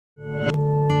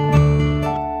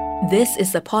This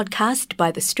is a podcast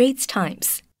by The Straits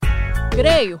Times.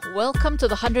 G'day, welcome to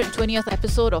the 120th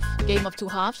episode of Game of Two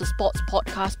Halves, the sports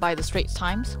podcast by The Straits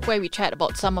Times, where we chat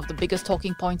about some of the biggest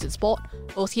talking points in sport,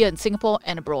 both here in Singapore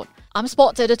and abroad. I'm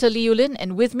sports editor Lee Yulin,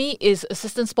 and with me is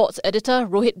assistant sports editor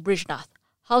Rohit Brijnath.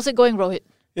 How's it going, Rohit?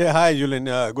 Yeah, hi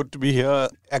Yulin. Good to be here.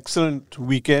 Excellent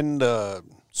weekend.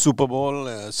 Super Bowl,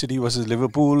 City versus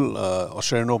Liverpool,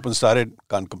 Australian Open started.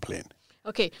 Can't complain.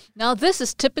 Okay, now this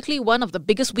is typically one of the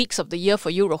biggest weeks of the year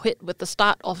for you, Rohit, with the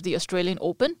start of the Australian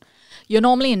Open. You're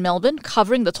normally in Melbourne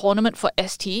covering the tournament for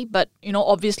ST, but,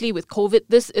 obviously with COVID,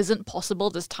 this isn't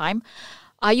possible this time.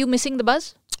 Are you missing the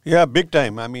buzz? Yeah, big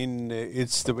time. I mean,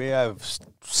 it's the way I've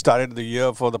started the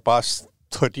year for the past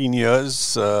 13 years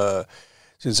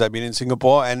since I've been in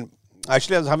Singapore. And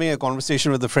actually, I was having a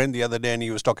conversation with a friend the other day, and he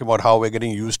was talking about how we're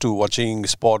getting used to watching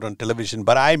sport on television.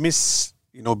 But I miss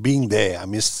being there. I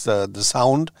miss the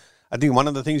sound. I think one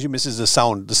of the things you miss is the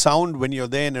sound. The sound when you're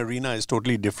there in an arena is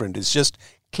totally different. It's just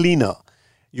cleaner.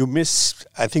 You miss,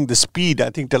 I think, the speed. I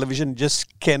think television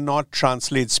just cannot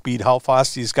translate speed. How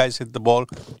fast these guys hit the ball,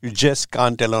 you just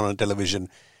can't tell on television.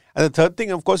 And the third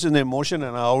thing, of course, is the emotion.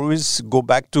 And I always go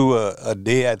back to a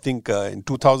day, I think, in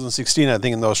 2016, I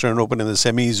think in the Australian Open in the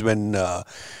semis when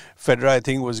Federer, I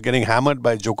think, was getting hammered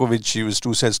by Djokovic. He was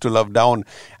 2-0 down.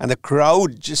 And the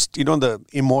crowd just, the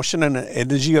emotion and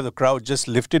energy of the crowd just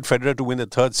lifted Federer to win the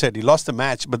third set. He lost the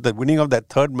match, but the winning of that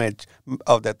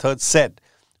third set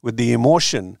with the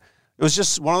emotion, it was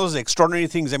just one of those extraordinary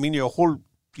things. I mean,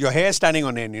 your hair standing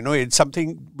on end, it's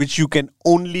something which you can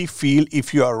only feel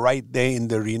if you are right there in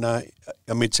the arena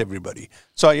amidst everybody.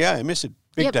 So, yeah, I miss it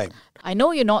big time. I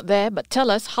know you're not there, but tell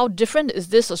us, how different is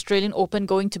this Australian Open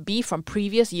going to be from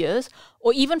previous years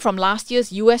or even from last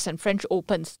year's US and French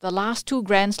Opens, the last two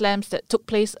Grand Slams that took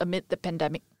place amid the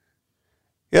pandemic?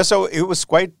 Yeah, so it was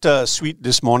quite sweet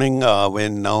this morning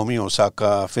when Naomi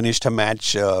Osaka finished her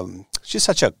match. She's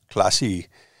such a classy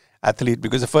athlete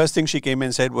because the first thing she came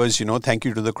and said was, thank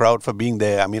you to the crowd for being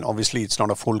there. I mean, obviously it's not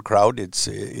a full crowd. It's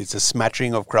a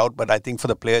smattering of crowd. But I think for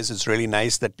the players, it's really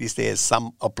nice that at least there is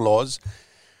some applause.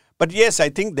 But yes, I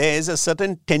think there is a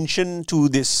certain tension to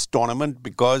this tournament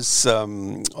because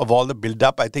of all the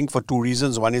build-up. I think for two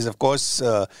reasons. One is, of course,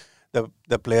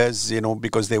 the players,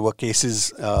 because there were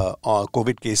cases,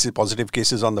 COVID cases, positive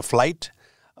cases on the flight.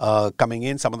 Coming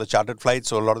in, some of the chartered flights,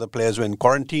 so a lot of the players were in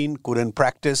quarantine, couldn't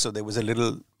practice, so there was a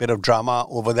little bit of drama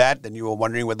over that. Then you were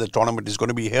wondering whether the tournament is going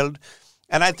to be held.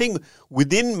 And I think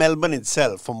within Melbourne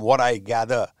itself, from what I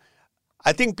gather,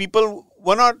 I think people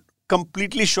were not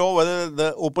completely sure whether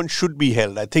the Open should be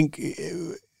held. I think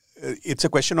it's a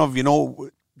question of,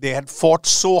 they had fought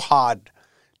so hard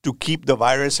to keep the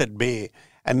virus at bay,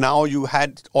 and now you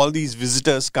had all these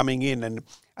visitors coming in. And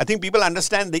I think people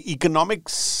understand the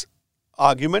economics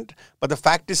argument, but the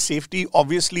fact is safety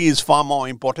obviously is far more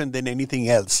important than anything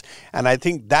else. And I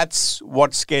think that's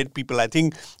what scared people. I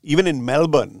think even in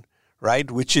Melbourne,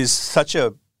 right, which is such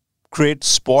a great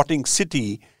sporting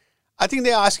city, I think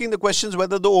they're asking the questions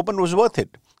whether the Open was worth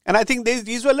it. And I think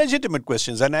these were legitimate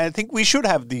questions. And I think we should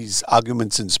have these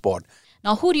arguments in sport.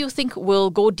 Now, who do you think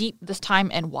will go deep this time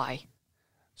and why?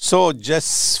 So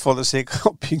just for the sake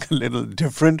of being a little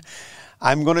different,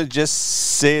 I'm going to just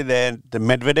say that the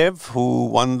Medvedev, who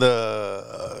won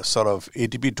the sort of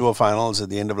ATP Tour finals at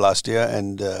the end of last year,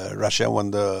 and Russia won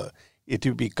the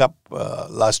ATP Cup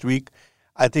last week,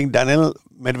 I think Daniil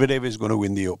Medvedev is going to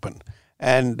win the Open.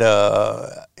 And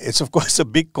it's, of course, a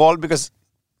big call because,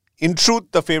 in truth,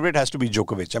 the favorite has to be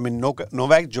Djokovic. I mean,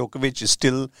 Novak Djokovic is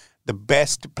still the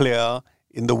best player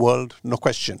in the world, no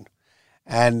question.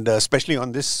 And especially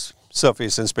on this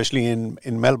surface, and especially in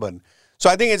Melbourne. So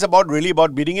I think it's really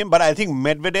about beating him. But I think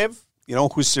Medvedev,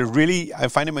 who's I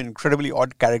find him an incredibly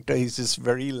odd character. He's this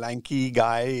very lanky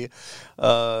guy.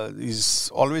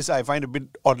 He's always, I find, a bit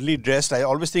oddly dressed. I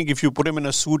always think if you put him in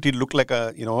a suit, he'd look like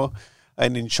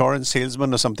an insurance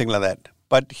salesman or something like that.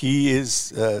 But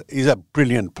he's a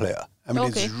brilliant player. I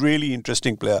mean, He's a really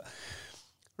interesting player.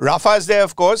 Rafa is there,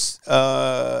 of course.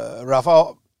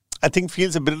 Rafa, I think,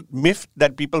 feels a bit miffed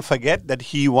that people forget that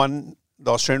he won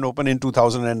the Australian Open in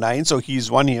 2009, so he's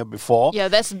won here before. Yeah,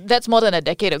 that's more than a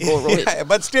decade ago, Rohit. Yeah,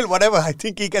 but still, whatever. I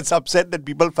think he gets upset that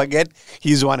people forget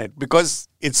he's won it because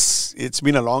it's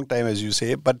been a long time, as you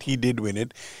say, but he did win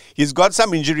it. He's got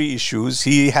some injury issues.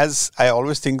 He has, I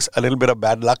always think, a little bit of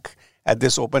bad luck at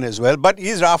this Open as well. But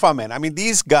he's Rafa, man. I mean,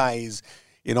 these guys,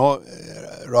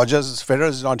 Federer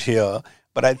is not here.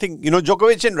 But I think,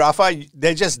 Djokovic and Rafa,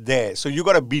 they're just there. So you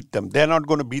got to beat them. They're not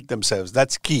going to beat themselves.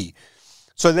 That's key.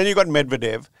 So then you got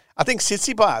Medvedev. I think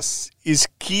Tsitsipas is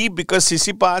key because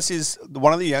Tsitsipas is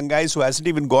one of the young guys who hasn't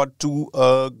even got to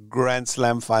a Grand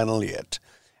Slam final yet.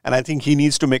 And I think he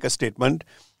needs to make a statement.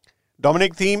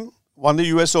 Dominic Thiem won the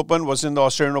US Open, was in the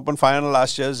Australian Open final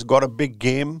last year, has got a big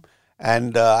game.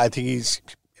 And I think he's,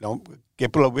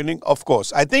 capable of winning. Of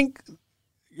course, I think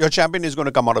your champion is going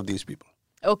to come out of these people.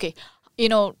 Okay.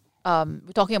 We're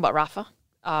talking about Rafa.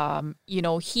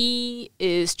 He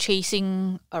is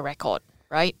chasing a record,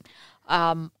 right?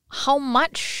 How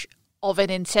much of an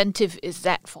incentive is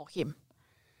that for him?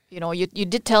 You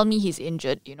did tell me he's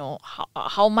injured.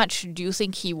 How much do you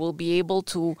think he will be able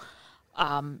to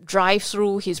drive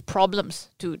through his problems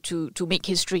to make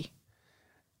history?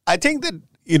 I think that,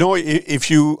 if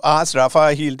you ask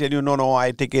Rafa, he'll tell you, no,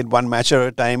 I take it one match at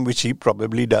a time, which he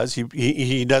probably does.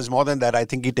 He does more than that. I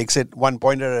think he takes it 1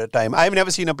 point at a time. I've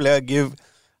never seen a player give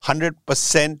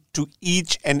 100% to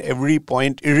each and every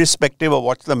point, irrespective of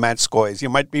what the match score is. He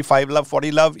might be 5-love,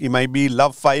 40-love. He might be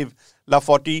love 5, love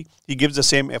 40. He gives the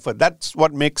same effort. That's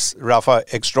what makes Rafa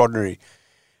extraordinary.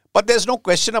 But there's no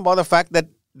question about the fact that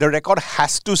the record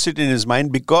has to sit in his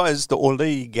mind because the older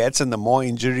he gets and the more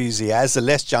injuries he has, the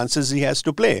less chances he has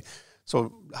to play.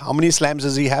 So how many slams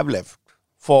does he have left?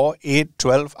 4, 8,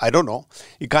 12? I don't know.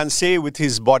 You can't say with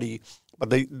his body. But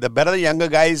the better the younger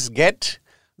guys get,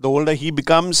 the older he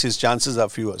becomes, his chances are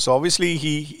fewer. So obviously,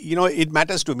 it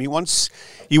matters to him. He wants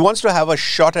to have a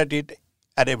shot at it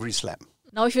at every slam.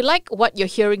 Now, if you like what you're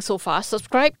hearing so far,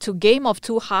 subscribe to Game of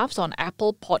Two Halves on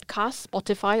Apple Podcasts,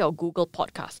 Spotify, or Google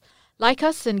Podcasts. Like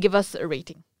us and give us a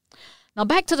rating. Now,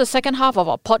 back to the second half of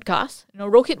our podcast.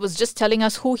 Rohit was just telling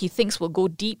us who he thinks will go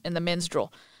deep in the men's draw.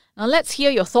 Now, let's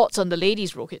hear your thoughts on the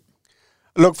ladies, Rohit.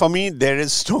 Look, for me, there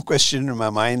is no question in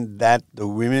my mind that the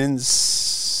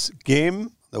women's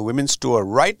game, the women's tour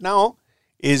right now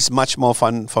is much more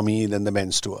fun for me than the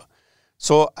men's tour.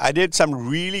 So I did some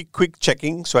really quick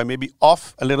checking, so I may be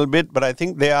off a little bit, but I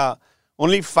think there are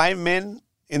only 5 men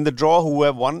in the draw who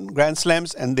have won Grand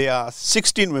Slams, and there are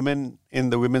 16 women in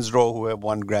the women's draw who have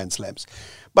won Grand Slams.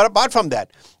 But apart from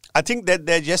that, I think that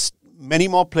there are just many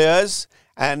more players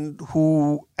and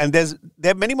there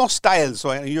are many more styles.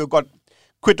 So you've got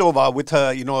Kvitova with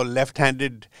her,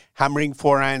 left-handed hammering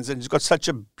forehands, and she's got such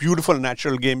a beautiful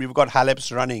natural game. You've got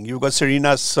Halep's running. You've got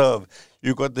Serena's serve.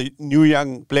 You've got the new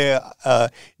young player,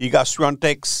 Iga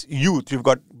Swiatek's youth. You've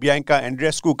got Bianca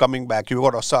Andreescu coming back. You've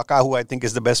got Osaka, who I think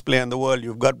is the best player in the world.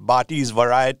 You've got Barty's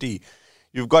variety.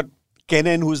 You've got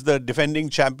Kenin, who's the defending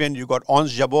champion. You've got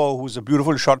Ons Jabeur, who's a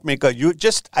beautiful shot maker.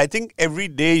 I think every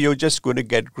day you're just going to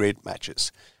get great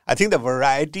matches. I think the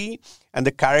variety and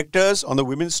the characters on the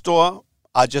women's tour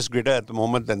are just greater at the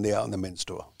moment than they are on the men's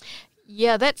tour.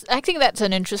 Yeah, I think that's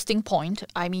an interesting point.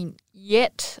 I mean,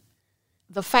 yet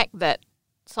the fact that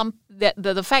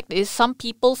the fact is some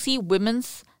people see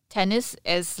women's tennis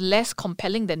as less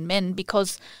compelling than men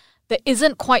because there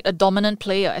isn't quite a dominant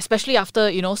player, especially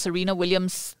after Serena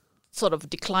Williams' sort of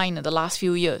decline in the last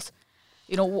few years.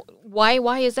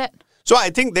 Why is that? So I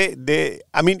think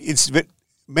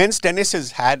men's tennis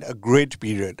has had a great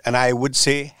period, and I would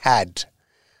say had.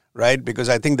 Right, because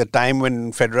I think the time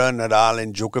when Federer, Nadal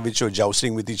and Djokovic were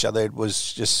jousting with each other, it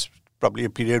was just probably a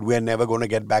period we're never going to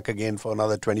get back again for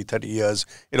another 20, 30 years.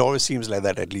 It always seems like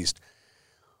that, at least.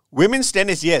 Women's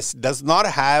tennis, yes, does not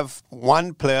have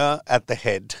one player at the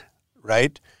head,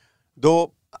 right?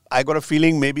 Though I got a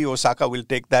feeling maybe Osaka will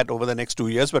take that over the next 2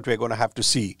 years, but we're going to have to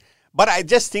see. But I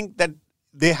just think that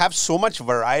they have so much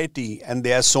variety and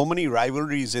there are so many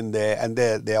rivalries in there, and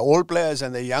they're old players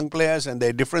and they're young players and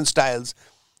they're different styles.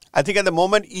 I think at the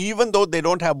moment, even though they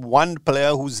don't have one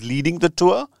player who's leading the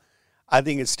tour, I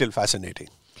think it's still fascinating.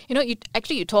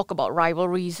 You talk about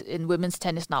rivalries in women's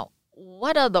tennis now.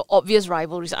 What are the obvious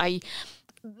rivalries?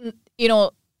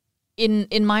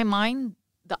 In my mind,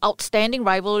 the outstanding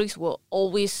rivalries were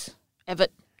always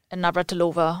Evert and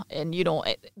Navratilova,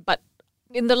 but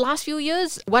in the last few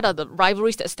years, what are the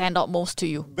rivalries that stand out most to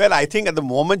you? Well, I think at the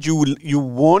moment you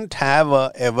won't have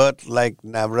a Evert like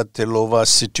Navratilova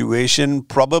situation,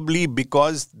 probably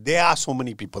because there are so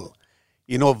many people,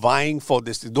 vying for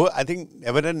this. Though I think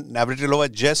Evert and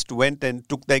Navratilova just went and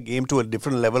took their game to a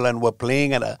different level and were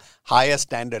playing at a higher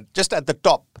standard, just at the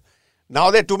top. Now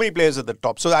there are too many players at the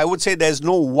top. So I would say there's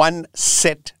no one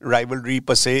set rivalry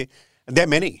per se. There are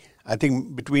many, I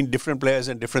think, between different players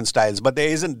and different styles. But there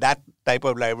isn't that type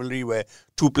of rivalry where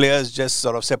two players just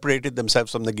sort of separated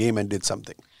themselves from the game and did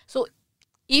something. So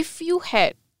if you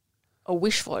had a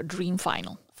wish for a dream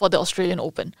final for the Australian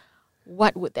Open,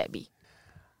 what would that be?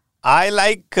 I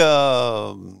think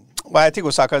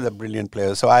Osaka is a brilliant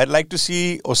player. So I'd like to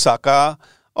see Osaka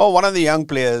or one of the young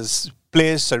players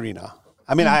play Serena.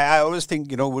 I mean, I always think,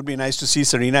 it would be nice to see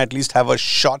Serena at least have a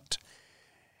shot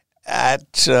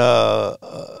at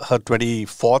her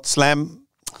 24th slam.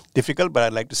 Difficult, but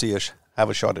I'd like to see her have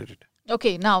a shot at it.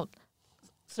 Okay, now,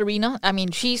 Serena, I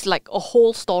mean, she's like a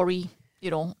whole story,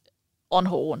 on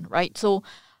her own, right? So,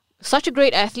 such a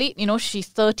great athlete, she's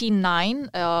 39,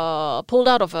 pulled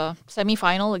out of a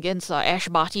semi-final against Ash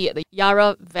Barty at the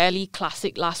Yarra Valley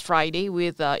Classic last Friday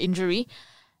with injury.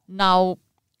 Now,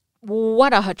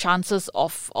 what are her chances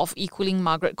of equaling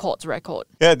Margaret Court's record?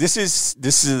 Yeah, this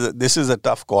is a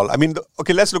tough call. I mean,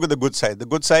 let's look at the good side. The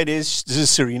good side is this is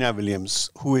Serena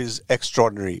Williams, who is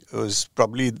extraordinary. It was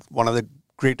probably one of the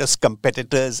greatest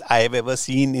competitors I have ever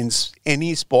seen in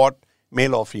any sport,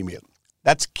 male or female.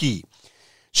 That's key.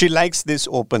 She likes this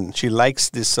open. She likes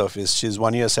this surface. She's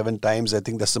won here 7 times. I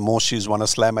think that's the most she's won a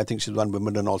slam. I think she's won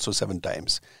Wimbledon also 7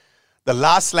 times. The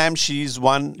last slam she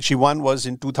won was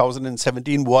in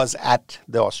 2017, was at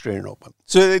the Australian Open.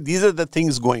 So these are the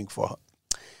things going for her.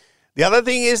 The other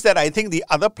thing is that I think the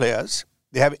other players,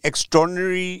 they have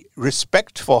extraordinary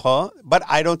respect for her, but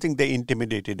I don't think they're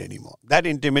intimidated anymore. That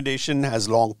intimidation has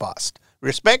long passed.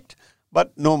 Respect,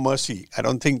 but no mercy. I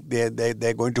don't think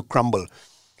they're going to crumble.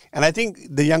 And I think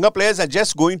the younger players are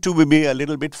just going to be a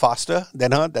little bit faster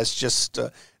than her. That's just,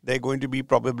 they're going to be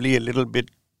probably a little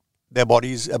bit, their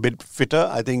bodies a bit fitter.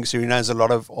 I think Serena has a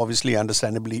lot of, obviously,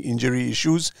 understandably, injury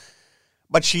issues.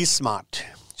 But she's smart.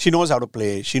 She knows how to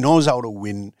play. She knows how to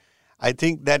win. I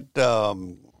think that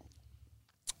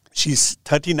she's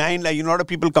 39. Like, a lot of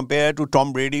people compare her to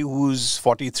Tom Brady, who's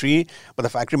 43. But the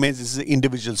fact remains, this is an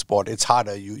individual sport. It's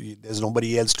harder. There's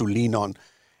nobody else to lean on.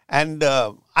 And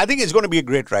I think it's going to be a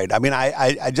great ride. I mean,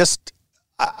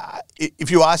 if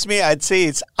you ask me, I'd say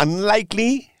it's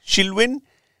unlikely she'll win.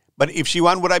 But if she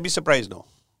won, would I be surprised? No.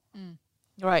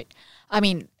 Right. I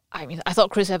mean, I thought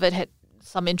Chris Evert had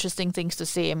some interesting things to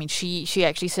say. I mean, she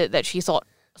actually said that she thought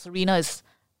Serena is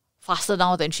faster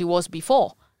now than she was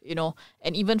before,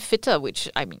 and even fitter, which,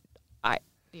 I mean, I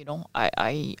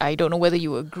don't know whether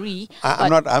you agree.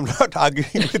 I'm not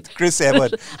arguing with Chris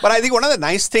Evert. But I think one of the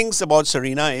nice things about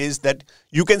Serena is that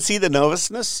you can see the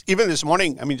nervousness. Even this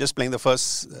morning, I mean, just playing the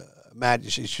first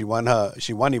match, she won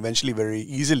eventually very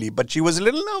easily. But she was a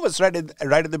little nervous right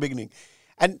at the beginning.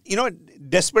 And,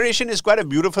 desperation is quite a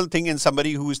beautiful thing in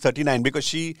somebody who is 39, because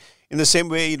she, in the same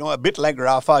way, a bit like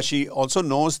Rafa, she also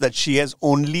knows that she has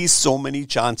only so many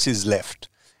chances left.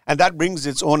 And that brings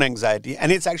its own anxiety.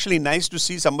 And it's actually nice to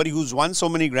see somebody who's won so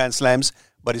many Grand Slams,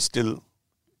 but is still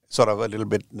sort of a little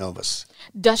bit nervous.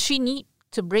 Does she need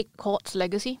to break Court's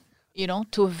legacy,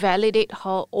 to validate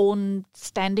her own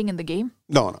standing in the game?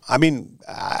 No. I mean,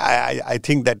 I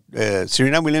think that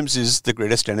Serena Williams is the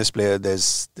greatest tennis player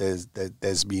there's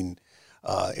been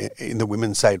in the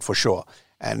women's side for sure.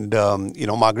 And,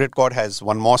 Margaret Court has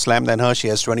one more slam than her. She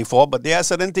has 24. But there are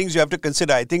certain things you have to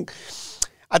consider. I think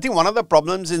one of the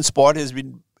problems in sport has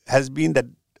been that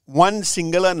one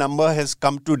singular number has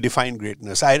come to define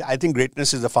greatness. I think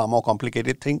greatness is a far more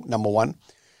complicated thing, number one.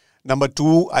 Number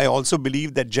two, I also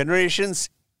believe that generations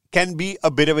can be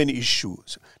a bit of an issue.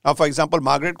 Now, for example,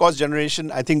 Margaret Court's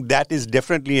generation, I think that is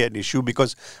definitely an issue,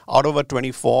 because out of her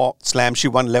 24 slams, she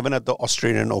won 11 at the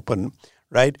Australian Open,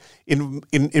 right? In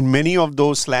many of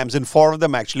those slams, in 4 of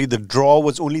them actually, the draw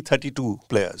was only 32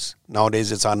 players.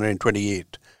 Nowadays, it's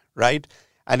 128, right?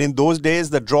 And in those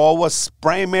days, the draw was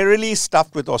primarily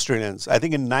stuffed with Australians. I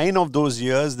think in 9 of those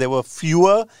years, there were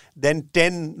fewer than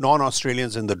 10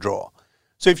 non-Australians in the draw.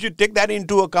 So if you take that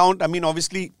into account, I mean,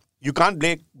 obviously, you can't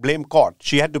blame Court.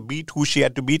 She had to beat who she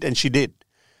had to beat, and she did.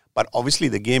 But obviously,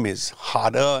 the game is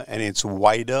harder, and it's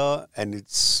wider, and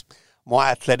it's more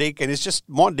athletic, and it's just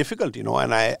more difficult,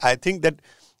 And I think that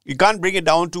you can't bring it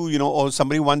down to,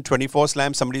 somebody won 24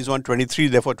 slams, somebody's won 23,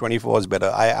 therefore 24 is better.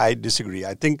 I disagree.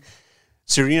 I think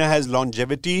Serena has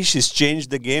longevity. She's changed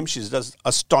the game. She does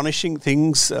astonishing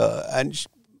things. And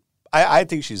I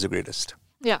think she's the greatest.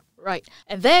 Yeah, right.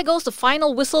 And there goes the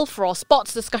final whistle for our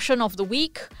sports discussion of the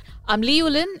week. I'm Liu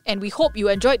Lin, and we hope you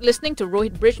enjoyed listening to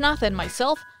Rohit Brijnath and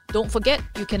myself. Don't forget,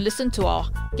 you can listen to our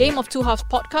Game of Two Halves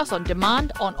podcast on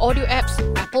demand on audio apps,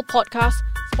 Apple Podcasts,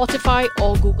 Spotify,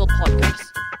 or Google Podcasts.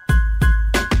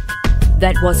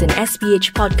 That was an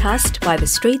SPH podcast by The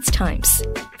Straits Times.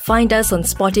 Find us on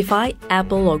Spotify,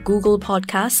 Apple or Google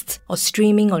Podcasts, or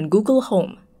streaming on Google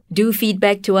Home. Do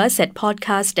feedback to us at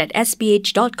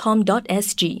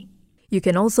podcast@sph.com.sg. You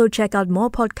can also check out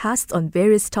more podcasts on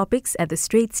various topics at The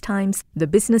Straits Times, The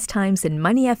Business Times, and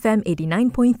Money FM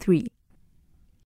 89.3.